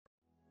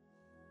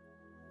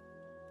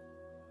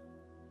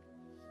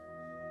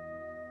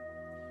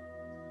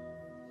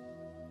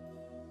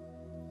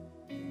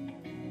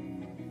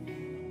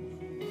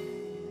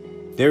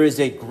There is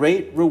a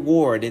great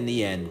reward in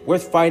the end,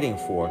 worth fighting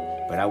for,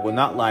 but I will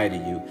not lie to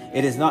you.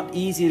 It is not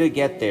easy to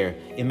get there.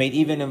 It may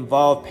even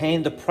involve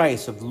paying the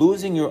price of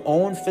losing your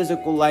own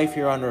physical life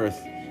here on earth.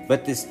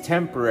 But this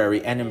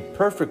temporary and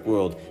imperfect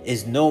world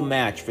is no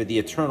match for the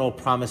eternal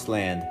promised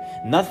land.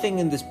 Nothing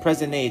in this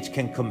present age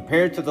can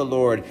compare to the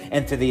Lord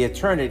and to the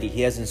eternity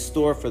He has in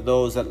store for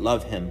those that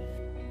love Him.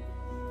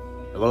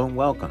 Hello and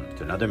welcome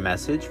to another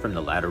message from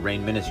the Latter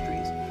Rain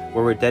Ministries,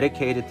 where we're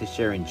dedicated to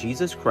sharing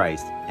Jesus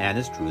Christ and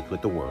His truth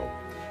with the world.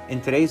 In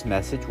today's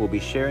message, we'll be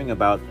sharing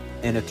about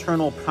an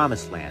eternal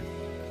promised land.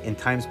 In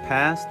times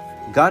past,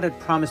 God had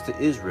promised to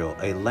Israel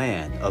a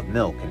land of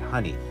milk and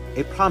honey,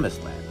 a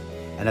promised land.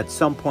 And at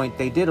some point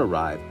they did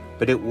arrive,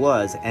 but it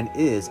was and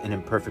is an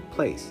imperfect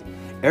place.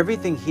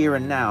 Everything here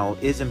and now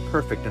is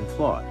imperfect and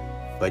flawed,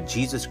 but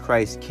Jesus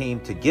Christ came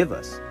to give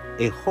us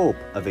a hope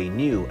of a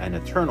new and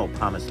eternal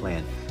promised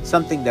land,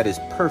 something that is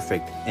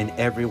perfect in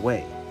every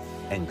way.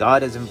 And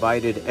God has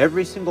invited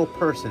every single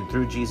person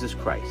through Jesus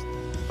Christ,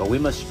 but we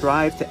must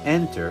strive to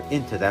enter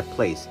into that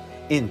place,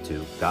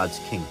 into God's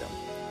kingdom.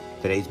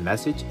 Today's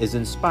message is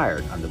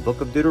inspired on the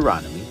book of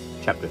Deuteronomy,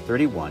 chapter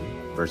 31,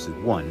 verses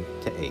 1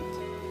 to 8.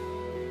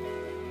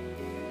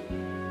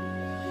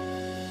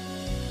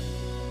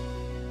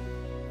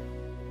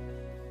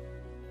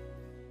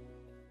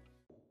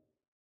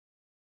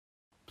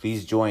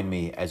 Please join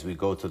me as we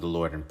go to the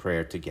Lord in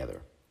prayer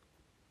together.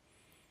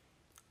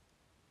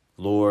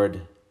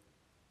 Lord,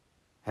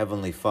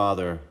 Heavenly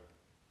Father,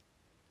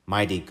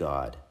 mighty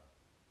God,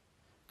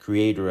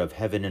 creator of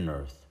heaven and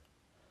earth,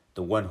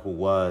 the one who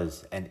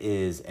was and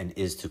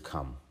is to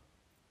come.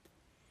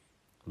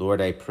 Lord,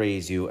 I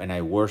praise you and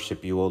I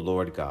worship you, O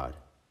Lord God,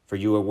 for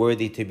you are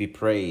worthy to be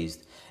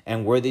praised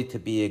and worthy to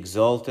be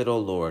exalted, O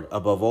Lord,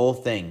 above all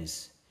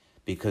things,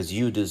 because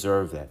you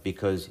deserve that,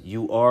 because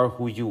you are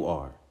who you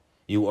are.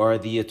 You are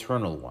the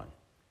eternal one.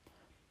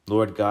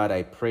 Lord God,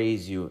 I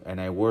praise you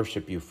and I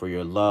worship you for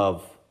your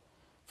love,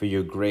 for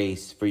your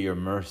grace, for your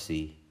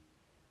mercy,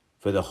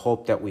 for the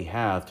hope that we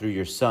have through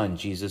your Son,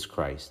 Jesus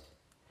Christ.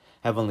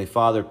 Heavenly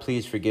Father,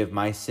 please forgive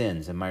my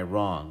sins and my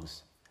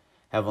wrongs.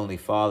 Heavenly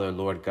Father,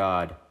 Lord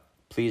God,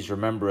 please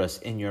remember us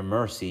in your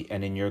mercy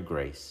and in your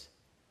grace.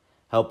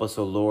 Help us,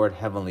 O Lord,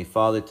 Heavenly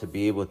Father, to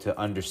be able to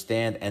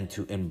understand and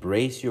to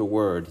embrace your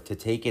word, to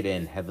take it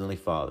in, Heavenly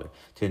Father,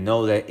 to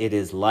know that it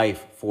is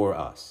life for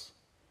us.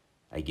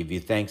 I give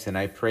you thanks and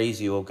I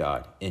praise you, O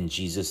God, in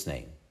Jesus'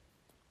 name.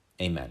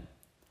 Amen.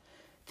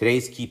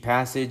 Today's key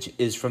passage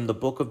is from the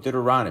book of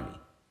Deuteronomy,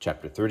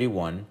 chapter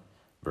 31,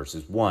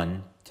 verses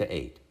 1 to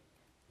 8.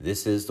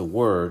 This is the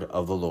word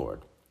of the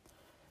Lord.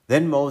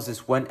 Then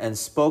Moses went and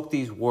spoke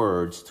these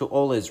words to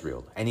all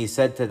Israel, and he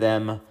said to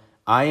them,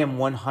 I am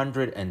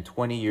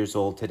 120 years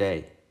old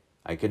today.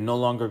 I can no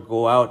longer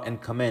go out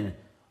and come in.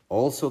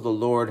 Also the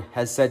Lord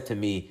has said to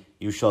me,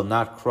 you shall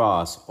not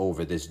cross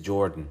over this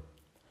Jordan.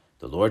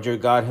 The Lord your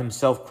God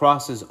himself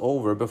crosses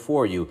over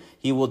before you.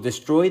 He will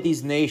destroy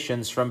these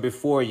nations from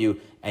before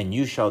you, and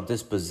you shall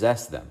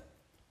dispossess them.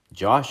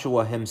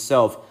 Joshua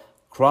himself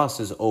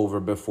crosses over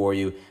before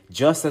you,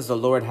 just as the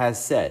Lord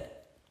has said.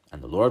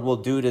 And the Lord will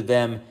do to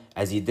them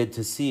as he did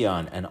to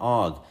Sihon and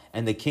Og,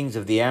 and the kings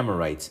of the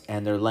Amorites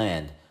and their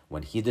land,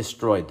 when he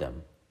destroyed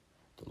them.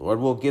 The Lord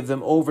will give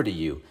them over to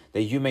you,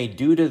 that you may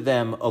do to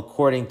them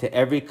according to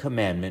every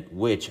commandment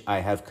which I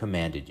have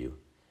commanded you.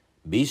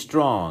 Be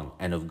strong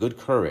and of good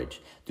courage.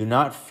 Do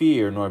not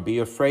fear nor be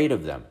afraid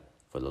of them.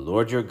 For the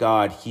Lord your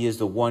God, he is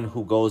the one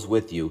who goes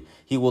with you.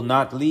 He will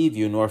not leave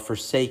you nor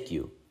forsake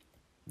you.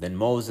 Then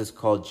Moses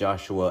called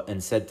Joshua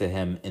and said to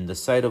him in the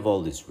sight of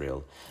all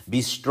Israel,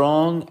 Be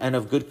strong and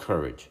of good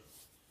courage.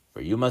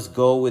 For you must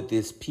go with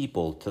this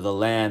people to the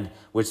land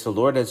which the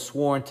Lord has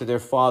sworn to their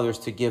fathers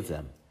to give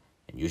them,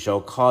 and you shall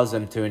cause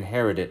them to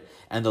inherit it.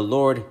 And the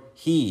Lord,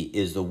 he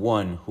is the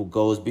one who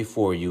goes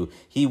before you.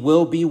 He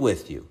will be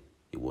with you.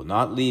 He will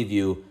not leave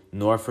you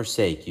nor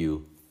forsake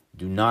you.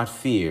 Do not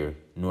fear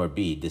nor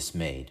be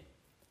dismayed.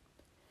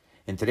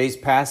 In today's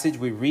passage,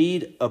 we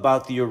read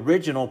about the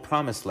original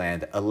promised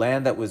land, a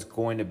land that was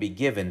going to be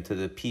given to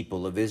the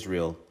people of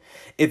Israel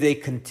if they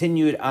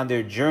continued on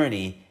their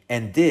journey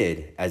and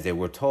did as they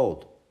were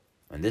told.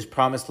 And this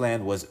promised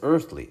land was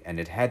earthly, and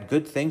it had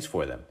good things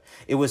for them.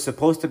 It was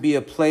supposed to be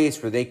a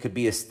place where they could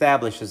be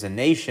established as a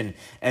nation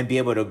and be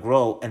able to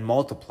grow and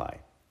multiply.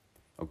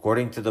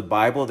 According to the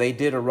Bible, they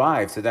did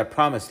arrive to that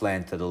promised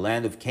land, to the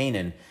land of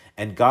Canaan,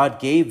 and God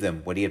gave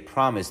them what he had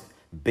promised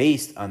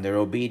based on their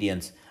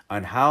obedience,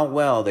 on how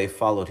well they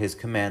followed his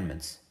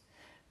commandments.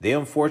 They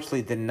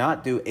unfortunately did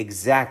not do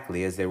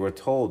exactly as they were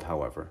told,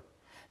 however.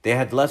 They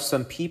had left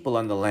some people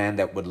on the land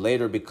that would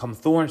later become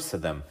thorns to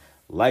them,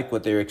 like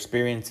what they're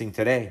experiencing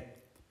today.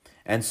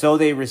 And so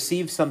they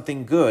received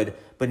something good,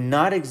 but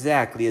not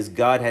exactly as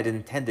God had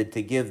intended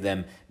to give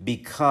them,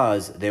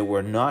 because they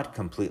were not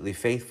completely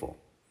faithful.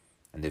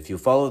 And if you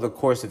follow the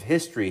course of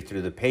history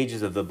through the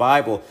pages of the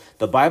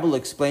Bible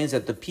explains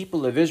that the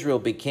people of Israel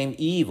became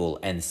evil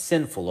and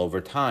sinful over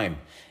time,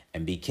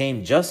 and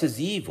became just as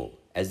evil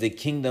as the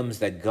kingdoms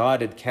that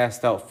God had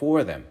cast out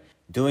for them,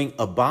 doing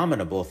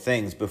abominable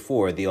things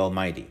before the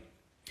Almighty.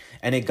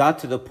 And it got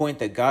to the point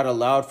that God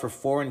allowed for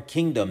foreign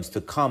kingdoms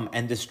to come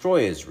and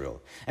destroy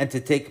Israel and to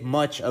take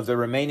much of the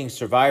remaining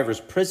survivors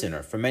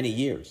prisoner for many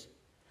years.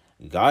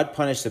 God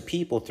punished the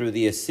people through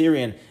the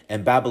Assyrian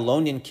and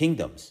Babylonian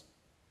kingdoms.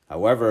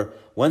 However,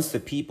 once the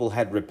people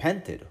had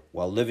repented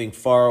while living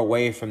far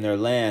away from their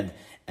land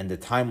and the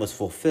time was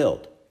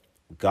fulfilled,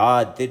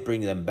 God did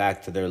bring them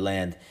back to their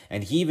land,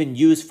 and he even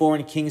used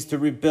foreign kings to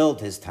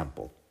rebuild his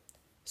temple.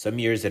 Some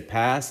years had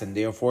passed, and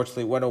they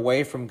unfortunately went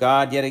away from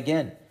God yet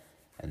again.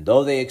 And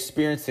though they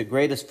experienced the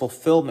greatest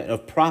fulfillment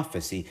of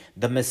prophecy,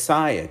 the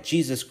Messiah,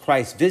 Jesus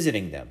Christ,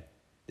 visiting them,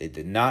 they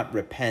did not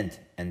repent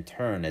and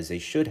turn as they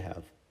should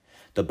have.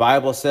 The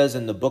Bible says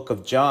in the book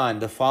of John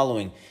the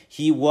following,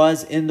 "He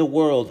was in the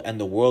world, and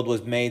the world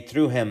was made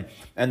through him,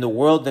 and the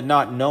world did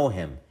not know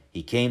him.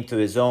 He came to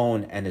his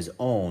own, and his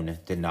own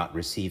did not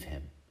receive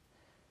him."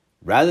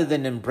 Rather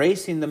than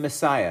embracing the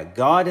Messiah,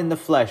 God in the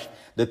flesh,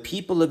 the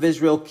people of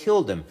Israel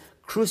killed him,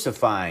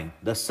 crucifying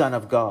the Son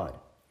of God.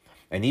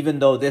 And even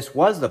though this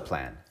was the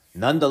plan,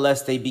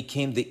 nonetheless they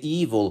became the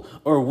evil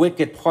or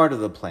wicked part of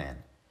the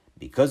plan.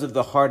 Because of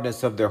the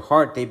hardness of their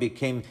heart, they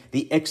became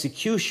the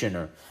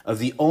executioner of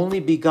the only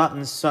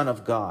begotten Son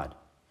of God.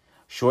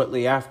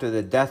 Shortly after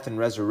the death and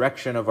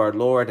resurrection of our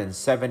Lord in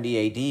 70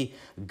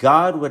 AD,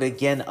 God would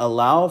again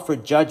allow for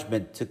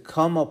judgment to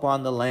come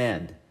upon the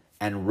land,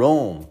 and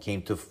Rome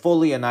came to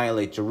fully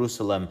annihilate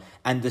Jerusalem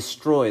and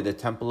destroy the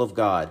temple of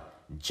God,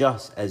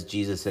 just as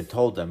Jesus had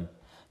told them.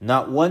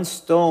 "Not one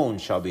stone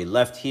shall be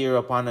left here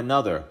upon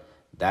another,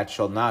 that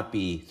shall not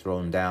be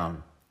thrown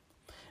down."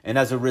 And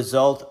as a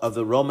result of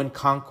the Roman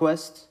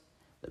conquest,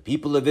 the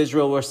people of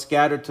Israel were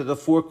scattered to the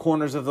four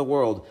corners of the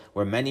world,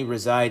 where many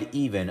reside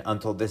even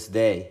until this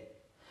day.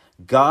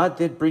 God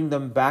did bring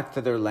them back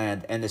to their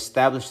land and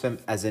establish them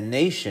as a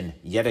nation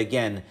yet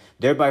again,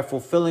 thereby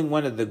fulfilling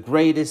one of the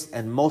greatest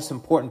and most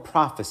important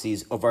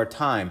prophecies of our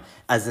time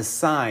as a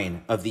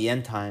sign of the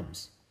end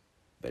times.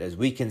 But as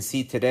we can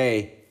see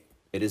today,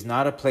 it is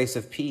not a place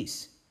of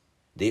peace.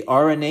 They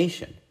are a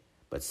nation,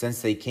 but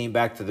since they came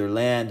back to their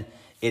land,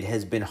 it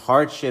has been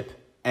hardship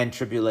and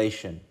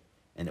tribulation,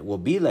 and it will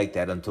be like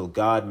that until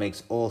God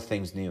makes all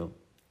things new.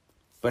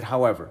 But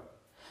however,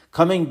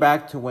 coming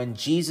back to when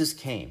Jesus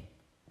came,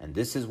 and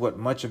this is what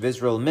much of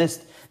Israel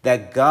missed,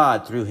 that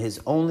God, through his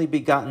only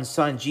begotten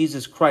Son,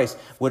 Jesus Christ,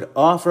 would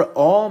offer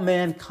all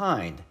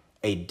mankind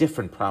a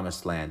different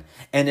promised land,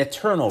 an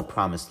eternal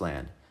promised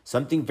land,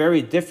 something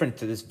very different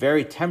to this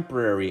very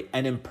temporary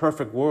and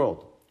imperfect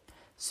world.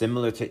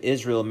 Similar to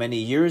Israel many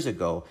years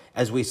ago,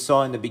 as we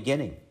saw in the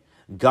beginning,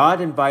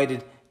 God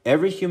invited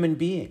every human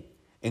being,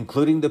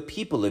 including the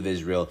people of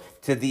Israel,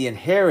 to the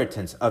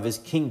inheritance of his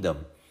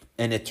kingdom,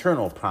 an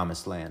eternal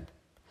promised land.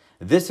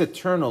 This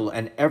eternal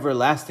and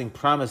everlasting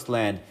promised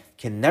land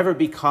can never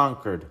be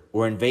conquered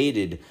or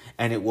invaded,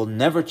 and it will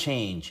never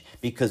change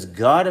because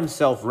God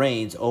himself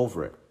reigns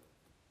over it.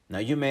 Now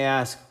you may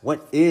ask,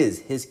 what is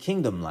his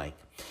kingdom like?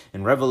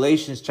 In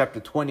Revelation chapter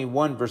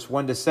 21, verse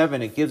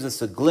 1-7, it gives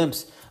us a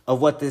glimpse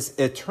of what this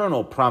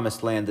eternal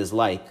promised land is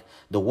like,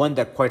 the one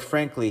that, quite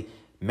frankly,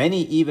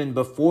 many even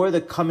before the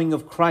coming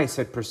of Christ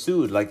had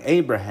pursued, like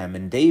Abraham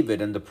and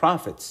David and the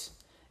prophets.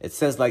 It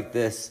says like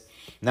this,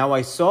 "Now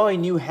I saw a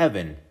new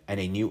heaven and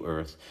a new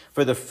earth.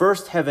 For the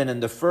first heaven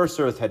and the first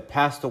earth had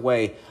passed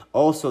away.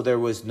 Also there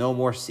was no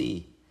more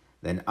sea.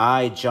 Then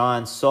I,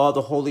 John, saw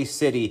the holy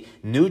city,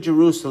 New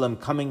Jerusalem,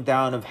 coming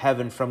down of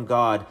heaven from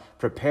God,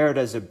 prepared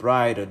as a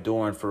bride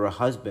adorned for a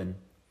husband.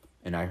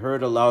 And I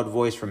heard a loud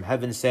voice from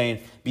heaven saying,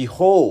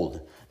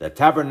 Behold, the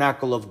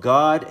tabernacle of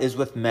God is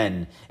with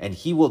men, and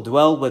he will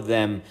dwell with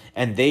them,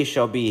 and they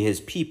shall be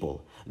his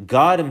people.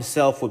 God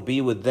himself will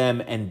be with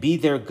them and be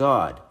their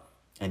God.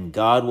 And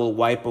God will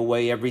wipe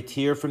away every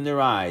tear from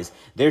their eyes.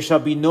 There shall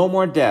be no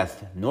more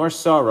death, nor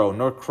sorrow,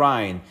 nor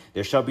crying.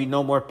 There shall be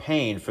no more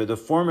pain, for the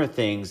former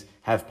things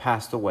have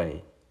passed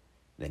away.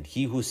 Then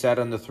he who sat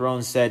on the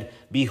throne said,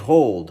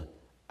 Behold,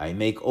 I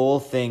make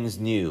all things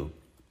new.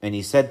 And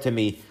he said to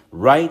me,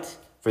 Write,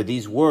 for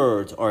these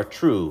words are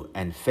true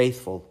and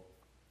faithful.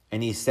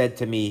 And he said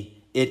to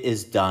me, It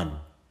is done.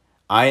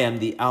 I am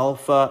the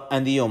Alpha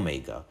and the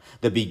Omega,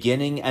 the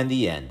beginning and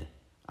the end.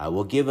 I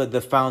will give of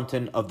the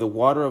fountain of the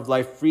water of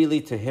life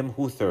freely to him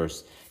who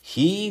thirsts.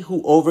 He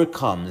who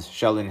overcomes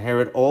shall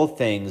inherit all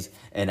things,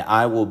 and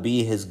I will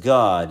be his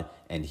God,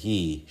 and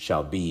he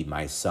shall be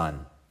my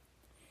son.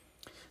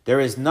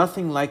 There is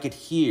nothing like it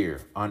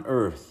here on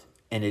earth,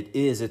 and it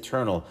is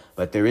eternal,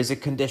 but there is a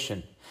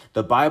condition.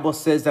 The Bible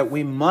says that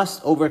we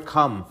must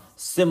overcome,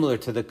 similar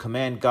to the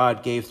command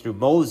God gave through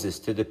Moses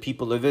to the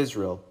people of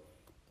Israel.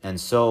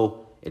 And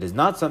so it is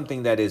not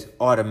something that is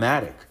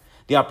automatic.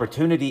 The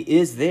opportunity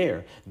is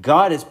there.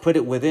 God has put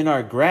it within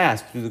our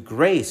grasp through the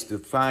grace to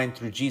find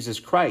through Jesus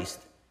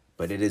Christ.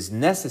 But it is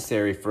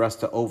necessary for us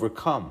to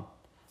overcome.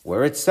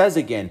 Where it says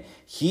again,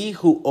 He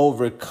who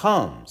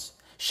overcomes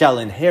shall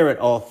inherit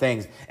all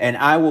things, and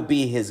I will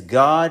be his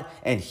God,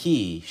 and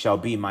he shall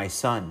be my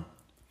son.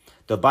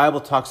 The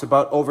Bible talks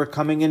about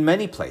overcoming in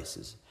many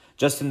places.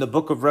 Just in the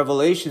book of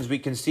Revelations, we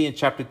can see in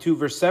chapter 2,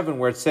 verse 7,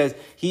 where it says,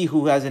 "He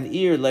who has an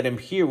ear, let him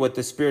hear what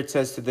the Spirit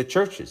says to the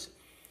churches.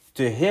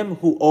 To him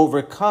who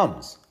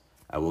overcomes,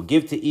 I will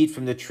give to eat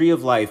from the tree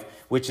of life,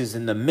 which is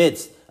in the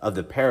midst of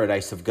the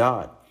paradise of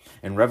God."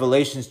 In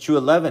Revelations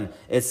 2:11,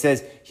 it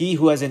says, "He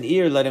who has an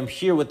ear, let him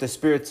hear what the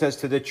Spirit says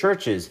to the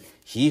churches.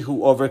 He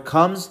who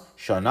overcomes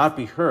shall not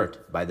be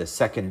hurt by the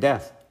second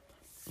death."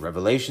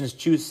 Revelations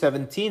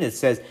 2:17, it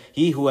says,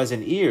 "He who has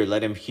an ear,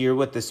 let him hear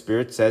what the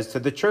Spirit says to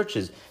the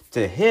churches.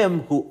 To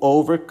him who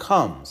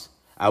overcomes,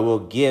 I will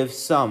give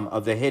some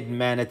of the hidden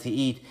manna to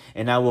eat,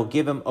 and I will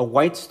give him a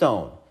white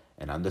stone,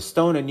 and on the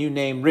stone a new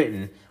name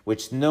written,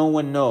 which no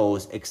one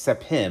knows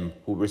except him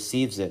who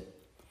receives it."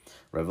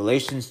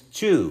 Revelations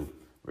 2,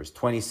 verse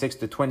 26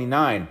 to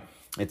 29,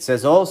 it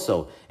says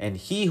also, "And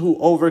he who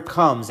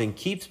overcomes and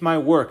keeps my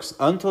works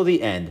until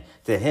the end,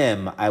 to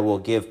him I will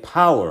give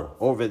power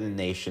over the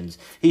nations.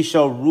 He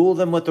shall rule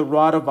them with a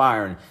rod of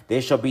iron.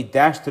 They shall be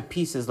dashed to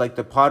pieces like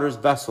the potter's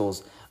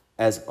vessels,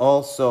 as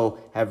also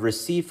have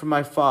received from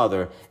my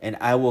Father, and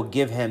I will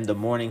give him the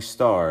morning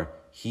star.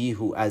 He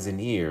who has an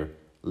ear,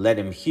 let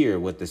him hear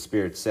what the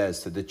Spirit says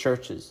to the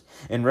churches."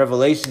 In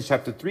Revelation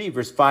chapter 3,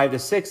 verse 5 to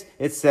 6,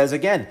 it says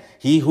again,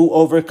 "He who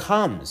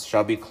overcomes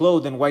shall be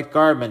clothed in white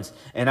garments,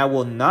 and I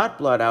will not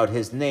blot out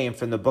his name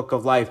from the book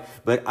of life,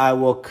 but I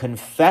will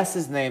confess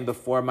his name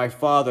before my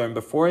Father and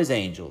before his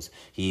angels.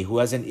 He who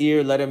has an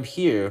ear, let him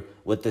hear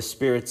what the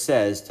Spirit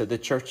says to the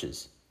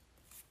churches."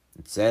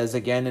 It says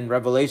again in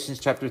Revelation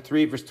chapter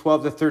 3, verse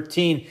 12 to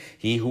 13,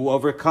 "He who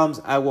overcomes,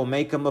 I will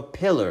make him a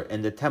pillar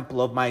in the temple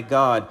of my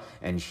God,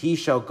 and he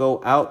shall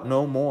go out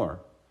no more.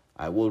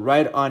 I will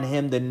write on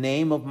him the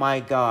name of my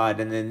God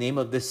and the name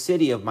of the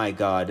city of my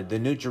God, the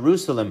New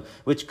Jerusalem,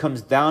 which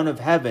comes down of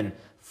heaven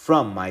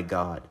from my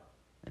God.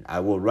 And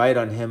I will write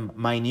on him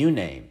my new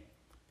name.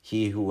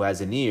 He who has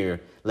an ear,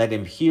 let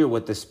him hear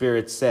what the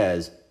Spirit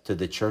says to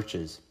the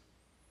churches."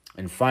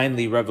 And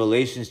finally,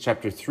 Revelation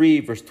chapter 3,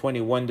 verse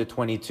 21 to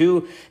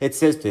 22, it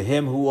says, "To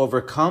him who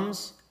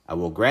overcomes, I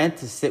will grant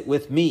to sit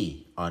with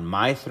me on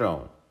my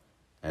throne,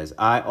 as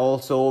I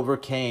also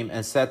overcame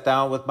and sat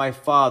down with my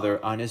Father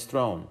on his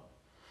throne.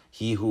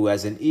 He who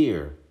has an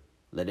ear,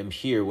 let him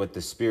hear what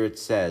the Spirit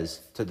says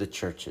to the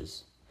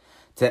churches."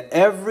 To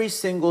every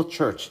single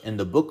church in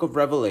the book of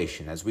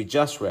Revelation, as we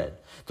just read,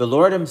 the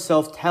Lord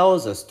himself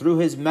tells us through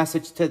his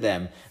message to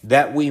them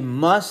that we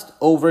must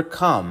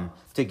overcome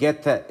to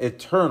get the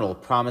eternal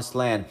promised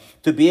land,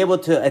 to be able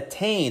to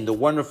attain the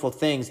wonderful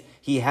things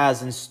he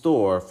has in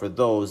store for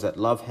those that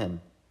love him.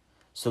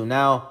 So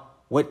now,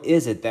 what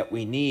is it that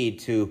we need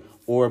to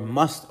or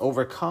must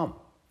overcome?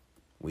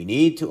 We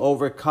need to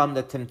overcome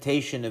the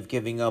temptation of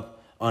giving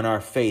up on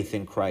our faith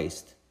in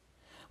Christ.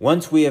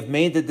 Once we have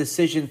made the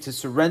decision to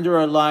surrender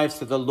our lives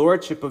to the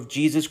Lordship of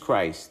Jesus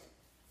Christ,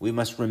 we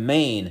must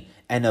remain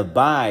and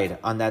abide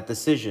on that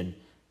decision,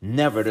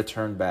 never to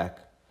turn back.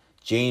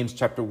 James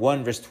chapter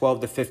 1, verse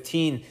 12 to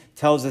 15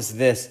 tells us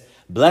this,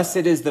 "Blessed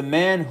is the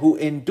man who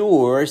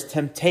endures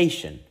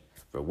temptation,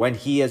 for when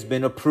he has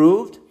been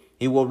approved,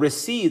 he will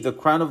receive the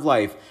crown of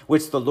life,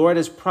 which the Lord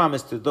has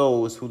promised to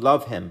those who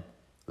love him.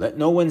 Let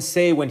no one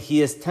say when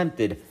he is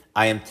tempted,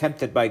 'I am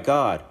tempted by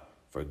God,'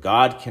 for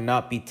God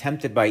cannot be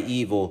tempted by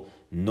evil,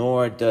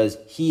 nor does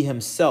he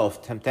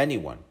himself tempt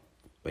anyone.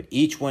 But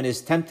each one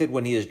is tempted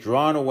when he is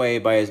drawn away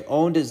by his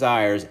own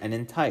desires and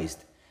enticed.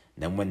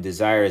 Then when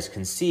desire is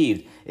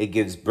conceived, it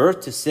gives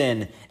birth to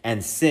sin,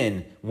 and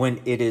sin, when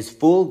it is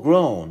full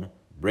grown,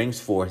 brings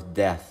forth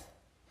death."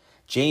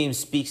 James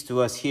speaks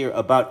to us here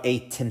about a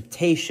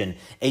temptation,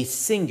 a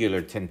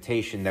singular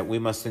temptation that we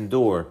must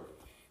endure.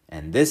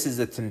 And this is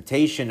a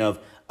temptation of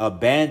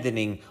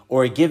abandoning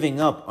or giving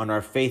up on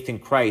our faith in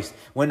Christ,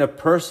 when a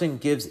person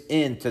gives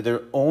in to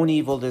their own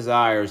evil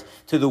desires,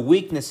 to the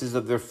weaknesses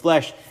of their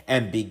flesh,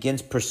 and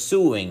begins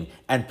pursuing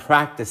and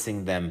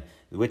practicing them,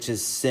 which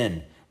is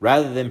sin,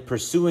 rather than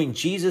pursuing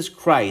Jesus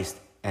Christ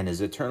and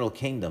his eternal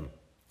kingdom.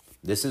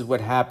 This is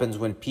what happens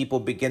when people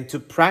begin to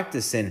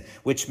practice sin,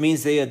 which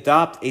means they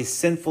adopt a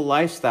sinful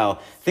lifestyle,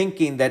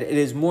 thinking that it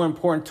is more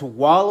important to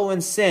wallow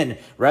in sin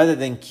rather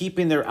than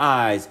keeping their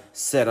eyes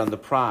set on the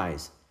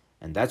prize.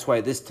 And that's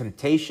why this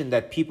temptation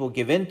that people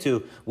give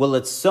into will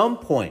at some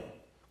point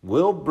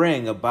will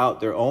bring about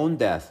their own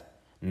death,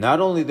 not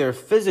only their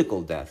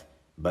physical death,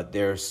 but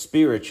their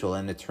spiritual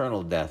and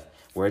eternal death,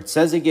 where it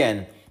says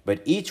again, "But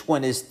each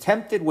one is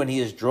tempted when he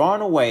is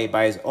drawn away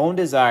by his own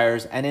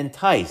desires and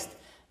enticed.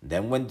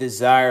 Then when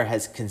desire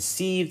has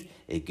conceived,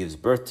 it gives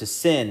birth to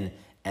sin,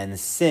 and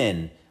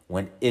sin,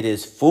 when it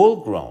is full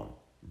grown,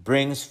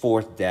 brings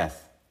forth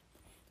death."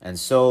 And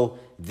so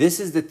this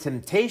is the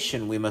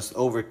temptation we must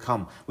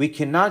overcome. We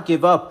cannot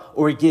give up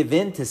or give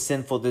in to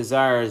sinful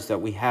desires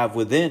that we have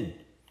within.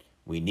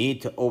 We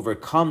need to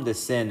overcome the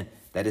sin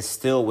that is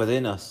still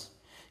within us.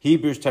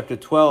 Hebrews chapter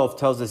 12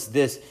 tells us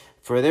this,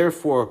 "For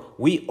therefore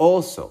we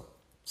also,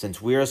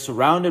 since we are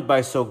surrounded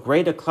by so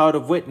great a cloud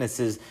of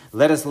witnesses,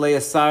 let us lay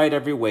aside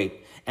every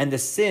weight and the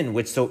sin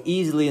which so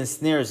easily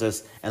ensnares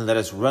us, and let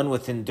us run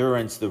with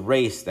endurance the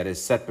race that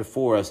is set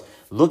before us,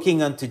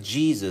 looking unto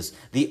Jesus,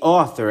 the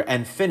author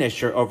and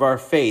finisher of our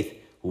faith,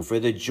 who for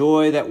the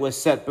joy that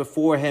was set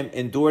before him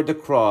endured the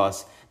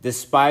cross,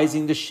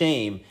 despising the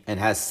shame, and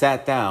has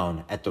sat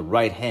down at the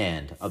right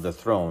hand of the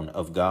throne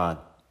of God.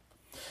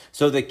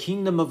 So the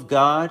kingdom of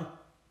God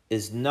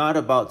is not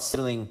about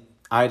sitting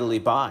idly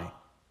by.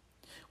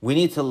 We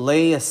need to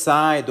lay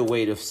aside the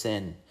weight of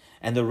sin.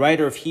 And the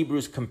writer of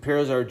Hebrews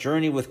compares our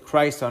journey with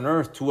Christ on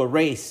earth to a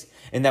race,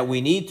 in that we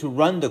need to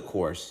run the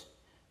course.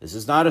 This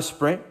is not a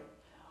sprint.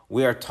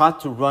 We are taught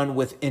to run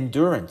with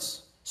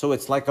endurance. So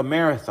it's like a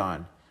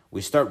marathon.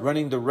 We start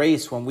running the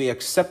race when we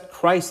accept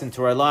Christ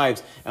into our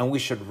lives, and we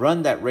should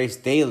run that race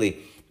daily,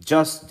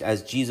 just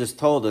as Jesus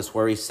told us,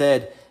 where he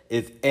said,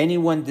 if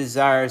anyone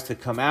desires to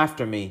come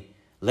after me,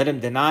 let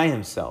him deny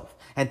himself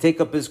and take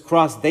up his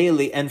cross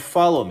daily and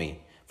follow me.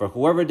 For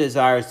whoever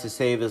desires to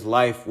save his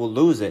life will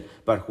lose it,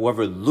 but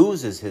whoever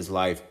loses his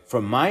life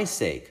for my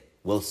sake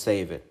will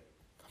save it.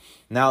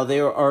 Now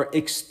there are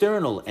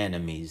external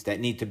enemies that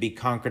need to be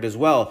conquered as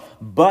well,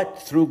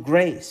 but through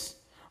grace.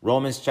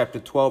 Romans chapter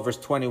 12, verse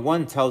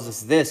 21 tells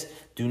us this: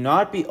 do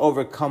not be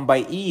overcome by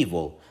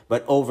evil,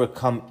 but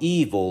overcome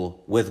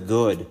evil with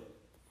good.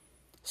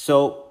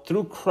 So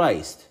through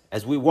Christ,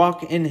 as we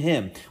walk in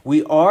him,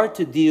 we are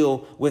to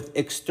deal with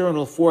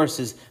external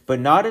forces, but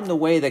not in the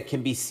way that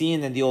can be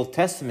seen in the Old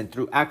Testament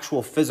through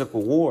actual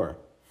physical war.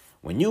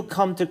 When you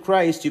come to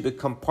Christ, you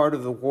become part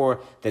of the war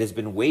that has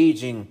been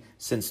waging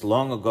since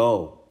long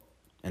ago.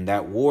 And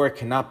that war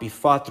cannot be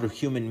fought through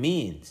human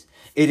means.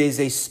 It is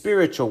a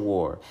spiritual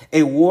war,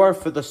 a war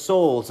for the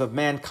souls of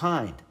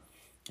mankind.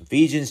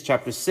 Ephesians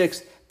chapter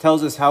 6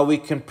 tells us how we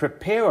can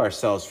prepare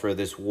ourselves for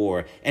this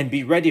war and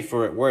be ready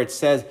for it, where it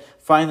says,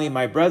 finally,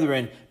 my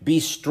brethren, be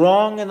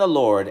strong in the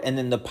Lord and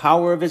in the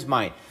power of his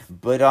might.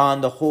 Put on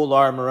the whole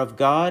armor of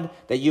God,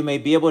 that you may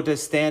be able to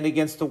stand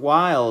against the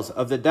wiles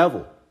of the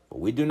devil. For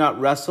we do not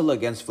wrestle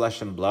against flesh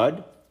and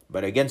blood,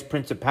 but against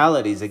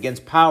principalities,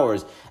 against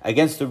powers,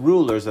 against the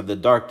rulers of the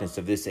darkness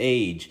of this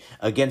age,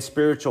 against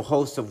spiritual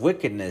hosts of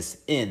wickedness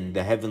in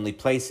the heavenly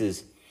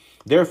places.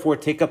 Therefore,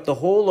 take up the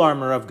whole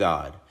armor of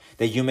God,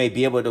 that you may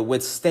be able to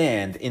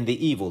withstand in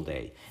the evil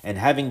day, and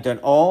having done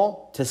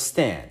all, to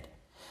stand.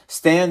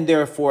 Stand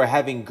therefore,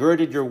 having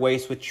girded your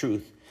waist with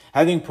truth,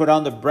 having put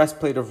on the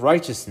breastplate of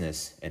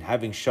righteousness, and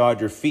having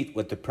shod your feet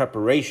with the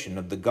preparation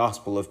of the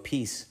gospel of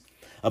peace.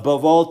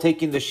 Above all,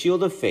 taking the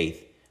shield of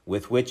faith,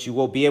 with which you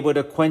will be able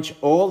to quench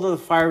all the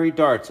fiery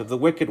darts of the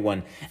wicked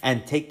one,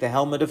 and take the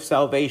helmet of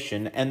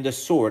salvation and the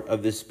sword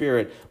of the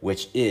Spirit,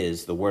 which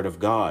is the word of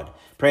God,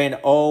 praying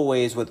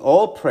always with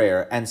all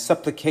prayer and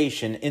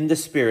supplication in the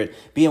Spirit,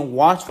 being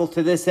watchful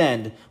to this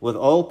end with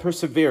all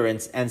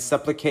perseverance and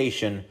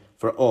supplication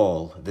for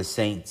all the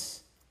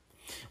saints.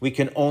 We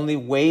can only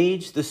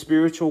wage the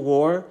spiritual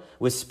war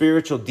with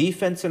spiritual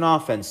defense and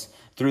offense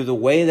through the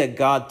way that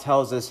God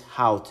tells us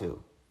how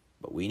to.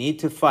 But we need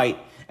to fight,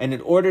 and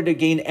in order to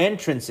gain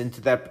entrance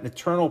into that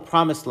eternal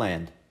promised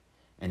land,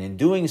 and in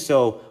doing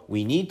so,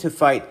 we need to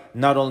fight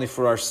not only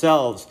for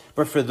ourselves,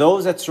 but for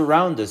those that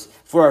surround us,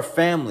 for our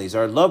families,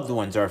 our loved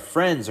ones, our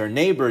friends, our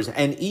neighbors,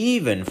 and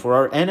even for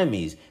our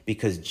enemies,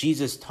 because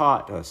Jesus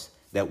taught us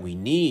that we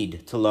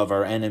need to love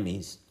our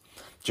enemies.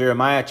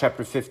 Jeremiah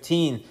chapter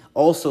 15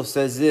 also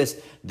says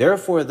this,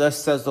 therefore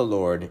thus says the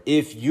Lord,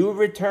 if you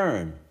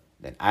return,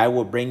 then I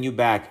will bring you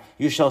back.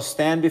 You shall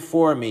stand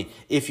before me.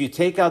 If you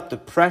take out the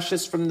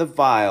precious from the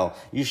vial,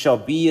 you shall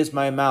be as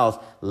my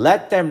mouth.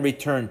 Let them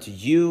return to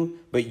you,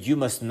 but you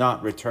must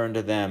not return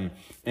to them.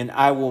 And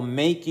I will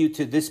make you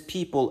to this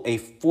people a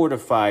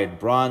fortified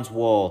bronze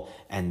wall,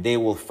 and they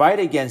will fight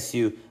against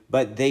you,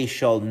 but they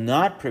shall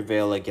not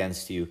prevail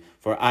against you.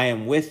 For I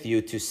am with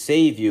you to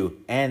save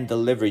you and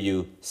deliver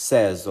you,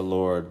 says the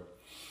Lord.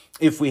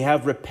 If we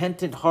have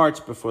repentant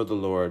hearts before the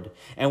Lord,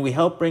 and we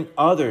help bring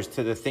others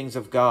to the things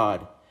of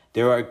God,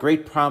 there are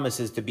great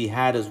promises to be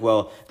had as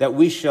well, that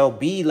we shall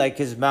be like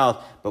his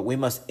mouth, but we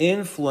must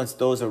influence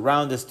those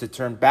around us to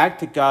turn back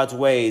to God's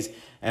ways,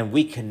 and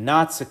we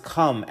cannot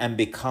succumb and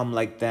become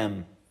like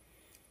them.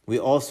 We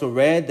also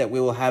read that we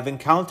will have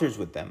encounters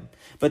with them,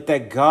 but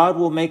that God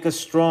will make us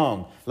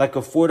strong like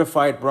a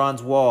fortified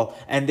bronze wall,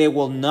 and they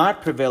will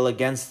not prevail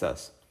against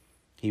us.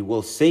 He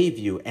will save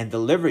you and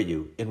deliver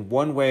you in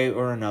one way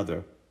or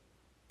another.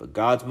 But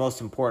God's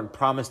most important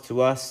promise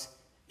to us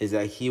is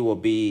that he will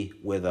be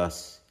with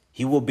us.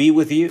 He will be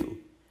with you.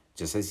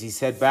 Just as he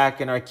said back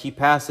in our key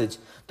passage,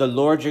 the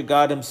Lord your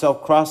God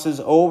himself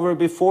crosses over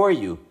before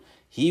you.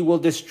 He will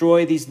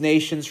destroy these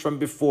nations from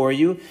before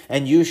you,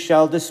 and you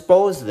shall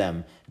dispose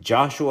them.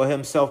 Joshua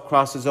himself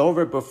crosses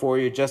over before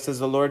you, just as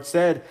the Lord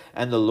said,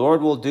 and the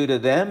Lord will do to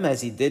them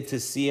as he did to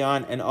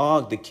Sihon and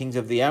Og, the kings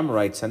of the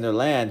Amorites, and their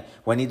land,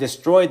 when he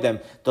destroyed them.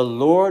 The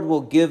Lord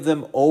will give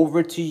them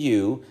over to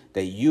you,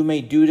 that you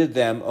may do to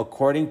them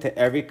according to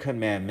every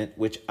commandment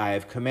which I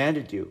have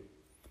commanded you.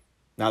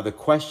 Now the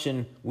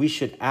question we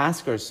should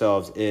ask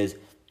ourselves is,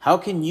 how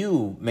can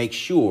you make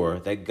sure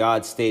that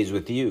God stays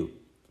with you?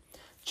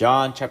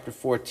 John chapter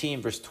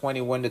 14, verse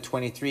 21 to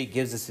 23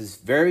 gives us this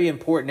very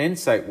important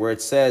insight where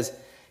it says,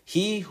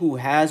 "He who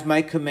has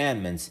my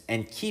commandments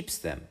and keeps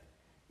them,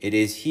 it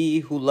is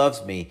he who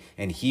loves me,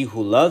 and he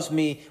who loves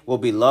me will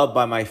be loved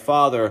by my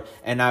Father,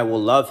 and I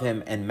will love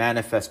him and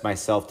manifest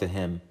myself to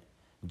him."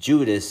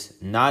 Judas,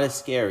 not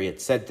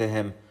Iscariot, said to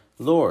him,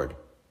 "Lord,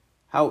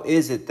 how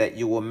is it that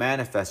you will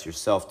manifest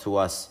yourself to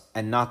us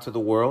and not to the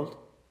world?"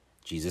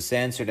 Jesus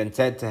answered and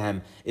said to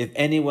him, "If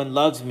anyone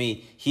loves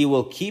me, he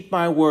will keep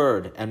my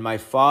word, and my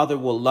Father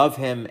will love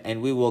him,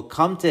 and we will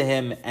come to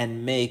him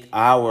and make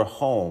our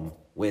home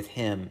with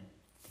him."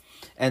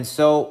 And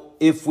so,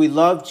 if we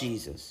love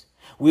Jesus,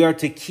 we are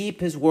to keep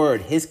his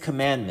word, his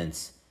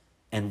commandments.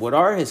 And what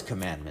are his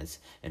commandments?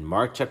 In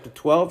Mark chapter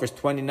 12, verse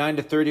 29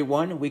 to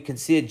 31, we can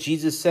see it.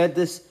 Jesus said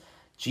this.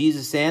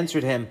 Jesus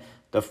answered him,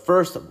 "The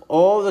first of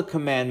all the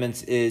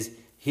commandments is,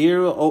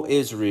 Hear, O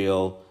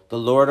Israel, the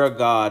Lord our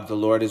God, the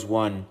Lord is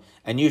one.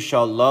 And you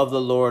shall love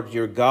the Lord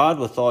your God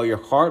with all your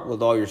heart,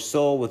 with all your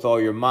soul, with all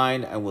your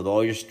mind, and with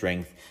all your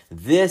strength.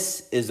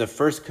 This is the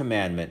first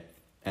commandment.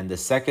 And the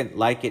second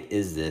like it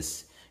is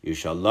this, you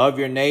shall love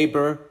your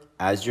neighbor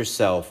as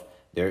yourself.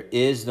 There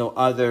is no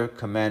other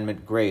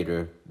commandment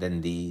greater than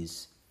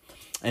these."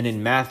 And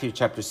in Matthew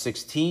chapter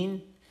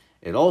 16,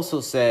 it also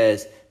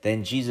says,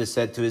 "Then Jesus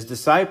said to his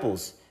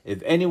disciples,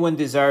 If anyone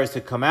desires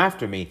to come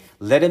after me,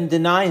 let him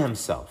deny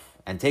himself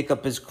and take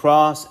up his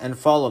cross and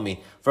follow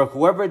me. For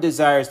whoever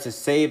desires to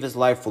save his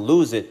life will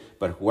lose it,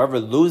 but whoever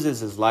loses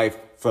his life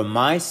for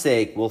my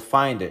sake will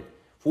find it.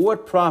 For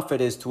what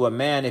profit is to a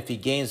man if he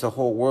gains the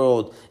whole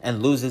world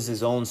and loses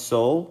his own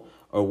soul?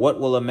 Or what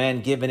will a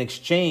man give in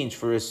exchange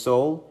for his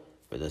soul?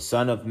 For the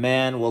Son of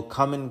Man will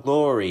come in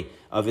glory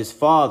of his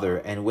Father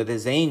and with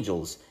his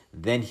angels.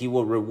 Then he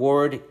will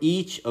reward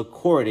each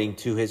according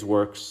to his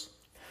works.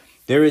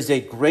 There is a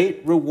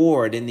great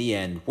reward in the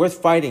end, worth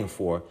fighting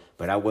for,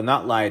 but I will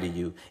not lie to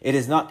you. It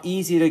is not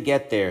easy to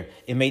get there.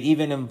 It may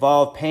even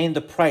involve paying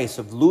the price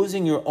of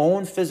losing your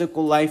own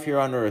physical life here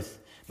on earth.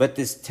 But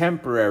this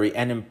temporary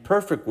and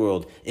imperfect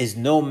world is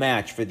no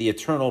match for the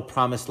eternal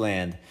promised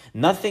land.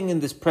 Nothing in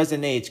this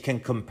present age can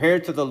compare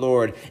to the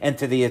Lord and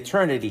to the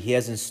eternity he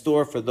has in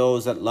store for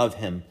those that love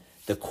him.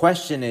 The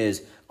question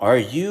is, are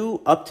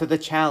you up to the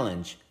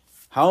challenge?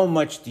 How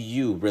much do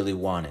you really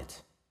want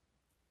it?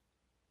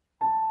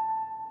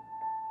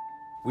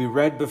 We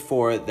read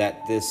before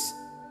that this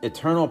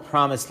eternal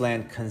promised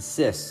land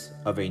consists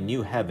of a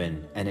new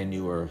heaven and a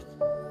new earth,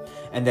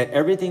 and that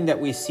everything that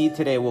we see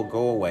today will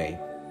go away.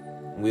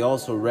 We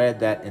also read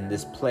that in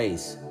this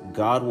place,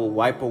 God will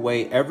wipe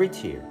away every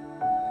tear,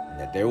 and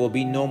that there will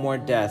be no more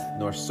death,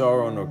 nor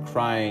sorrow, nor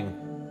crying,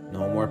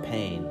 no more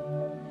pain.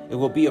 It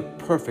will be a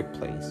perfect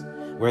place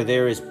where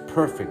there is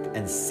perfect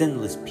and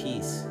sinless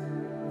peace,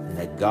 and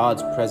that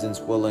God's presence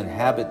will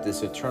inhabit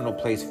this eternal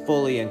place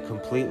fully and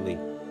completely.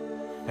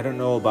 I don't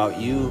know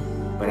about you,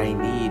 but I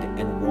need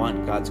and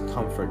want God's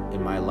comfort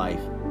in my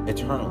life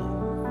eternally.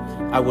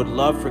 I would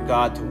love for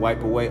God to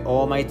wipe away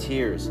all my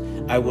tears.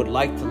 I would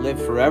like to live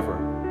forever.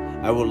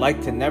 I would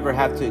like to never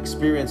have to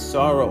experience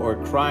sorrow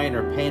or crying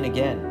or pain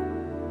again.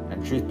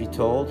 And truth be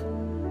told,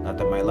 not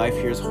that my life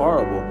here is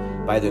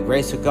horrible, by the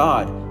grace of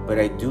God, but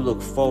I do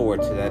look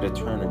forward to that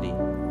eternity.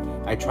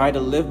 I try to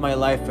live my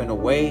life in a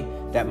way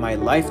that my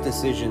life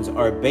decisions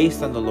are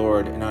based on the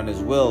Lord and on his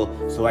will,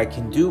 so I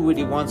can do what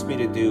he wants me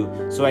to do,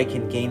 so I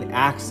can gain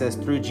access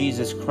through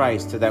Jesus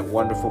Christ to that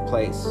wonderful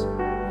place.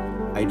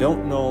 I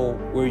don't know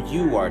where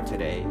you are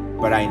today,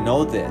 but I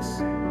know this,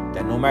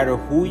 that no matter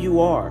who you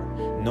are,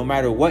 no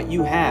matter what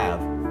you have,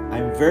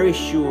 I'm very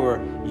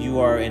sure you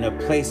are in a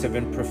place of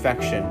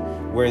imperfection,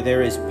 where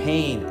there is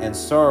pain and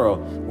sorrow,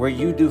 where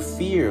you do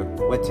fear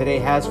what today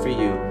has for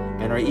you,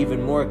 and are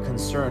even more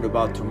concerned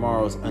about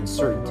tomorrow's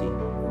uncertainty.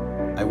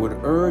 I would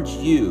urge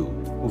you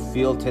who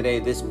feel today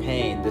this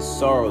pain, this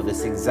sorrow,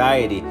 this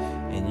anxiety,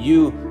 and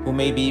you who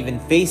may be even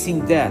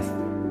facing death,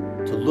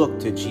 to look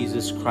to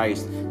Jesus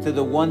Christ, to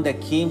the one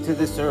that came to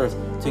this earth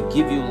to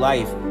give you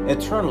life,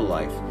 eternal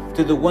life,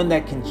 to the one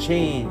that can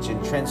change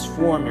and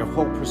transform your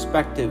whole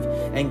perspective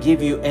and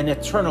give you an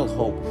eternal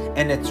hope,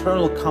 an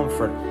eternal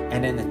comfort,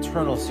 and an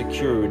eternal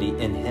security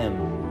in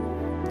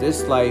him.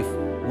 This life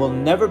will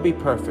never be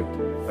perfect,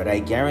 but I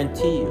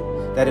guarantee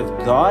you that if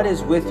God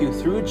is with you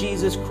through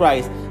Jesus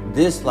Christ,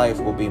 this life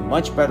will be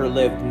much better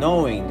lived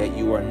knowing that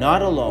you are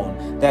not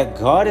alone, that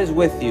God is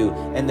with you,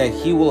 and that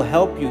he will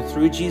help you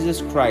through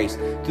Jesus Christ,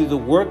 through the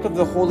work of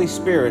the Holy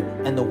Spirit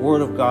and the Word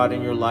of God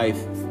in your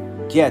life.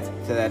 Get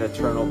to that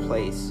eternal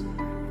place.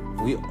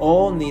 We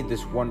all need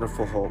this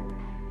wonderful hope,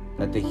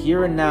 that the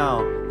here and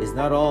now is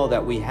not all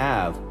that we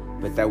have,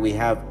 but that we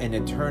have an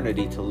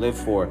eternity to live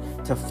for,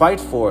 to fight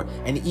for,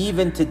 and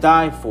even to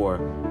die for,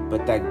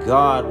 but that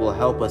God will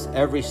help us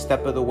every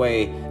step of the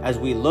way as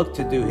we look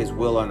to do his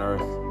will on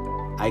earth.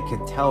 I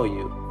can tell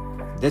you,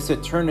 this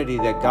eternity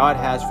that God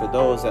has for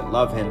those that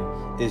love him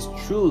is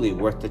truly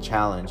worth the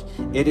challenge.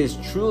 It is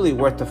truly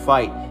worth the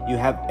fight. You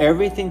have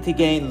everything to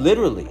gain,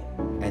 literally,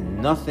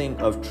 and nothing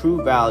of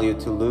true value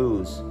to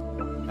lose.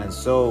 And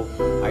so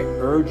I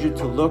urge you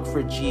to look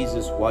for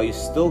Jesus while you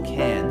still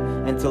can,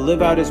 and to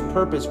live out his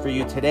purpose for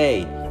you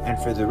today and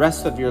for the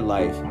rest of your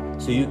life,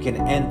 so you can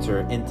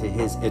enter into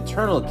his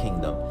eternal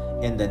kingdom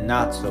in the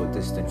not so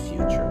distant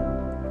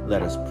future.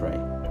 Let us pray.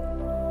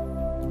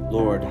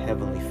 Lord,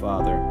 Heavenly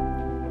Father,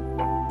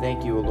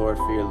 thank you, O Lord,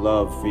 for your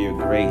love, for your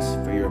grace,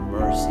 for your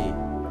mercy,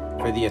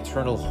 for the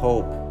eternal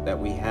hope that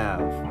we have,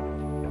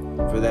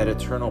 for that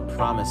eternal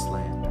promised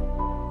land.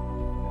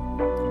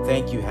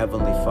 Thank you,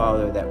 Heavenly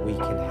Father, that we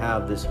can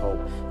have this hope.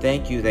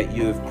 Thank you that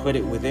you have put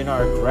it within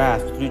our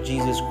grasp through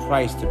Jesus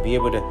Christ to be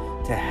able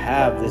to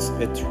have this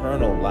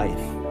eternal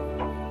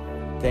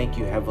life. Thank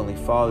you, Heavenly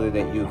Father,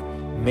 that you've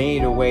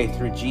made a way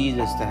through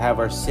Jesus to have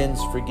our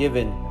sins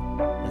forgiven,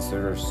 and so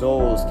that our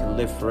souls can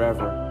live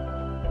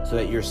forever, so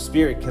that your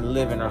Spirit can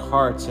live in our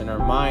hearts and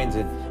our minds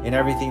and in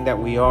everything that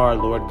we are,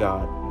 Lord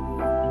God.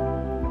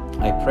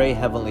 I pray,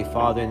 Heavenly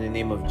Father, in the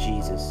name of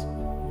Jesus,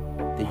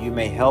 that you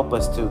may help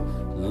us to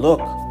look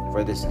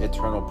for this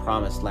eternal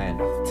promised land,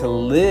 to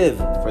live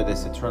for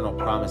this eternal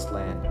promised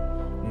land,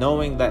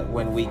 knowing that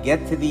when we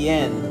get to the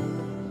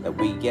end, that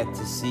we get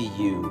to see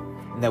you,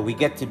 and that we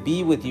get to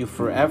be with you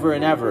forever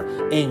and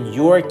ever in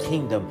your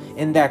kingdom,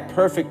 in that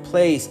perfect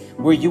place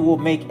where you will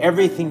make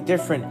everything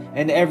different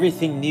and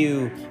everything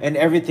new and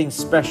everything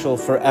special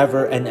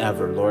forever and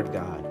ever, Lord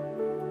God.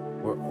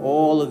 Where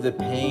all of the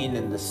pain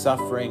and the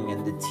suffering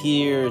and the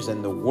tears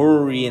and the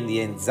worry and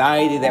the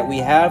anxiety that we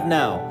have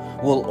now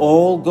will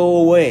all go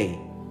away.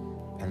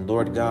 And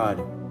Lord God,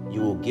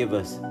 you will give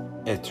us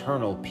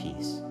eternal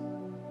peace,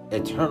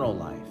 eternal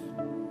life.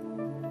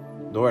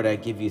 Lord, I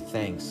give you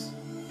thanks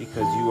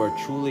because you are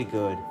truly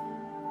good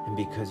and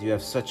because you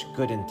have such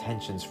good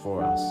intentions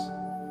for us.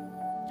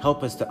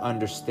 Help us to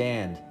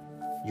understand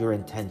your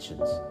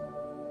intentions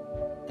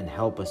and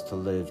help us to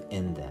live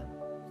in them.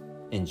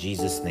 In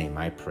Jesus' name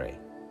I pray.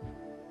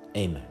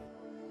 Amen.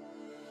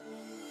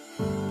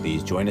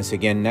 Please join us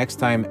again next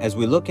time as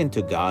we look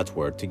into God's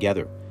Word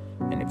together.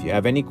 And if you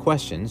have any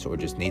questions or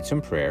just need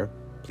some prayer,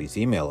 please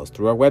email us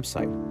through our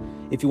website.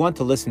 If you want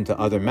to listen to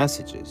other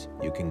messages,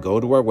 you can go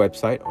to our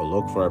website or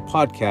look for our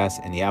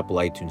podcast in the Apple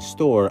iTunes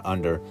Store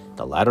under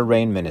The Latter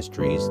Rain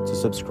Ministries to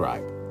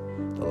subscribe.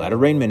 The Latter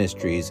Rain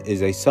Ministries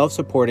is a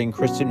self-supporting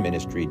Christian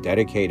ministry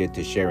dedicated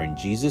to sharing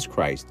Jesus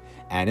Christ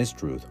and his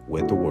truth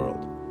with the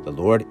world. The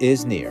Lord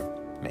is near.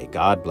 May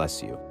God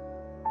bless you.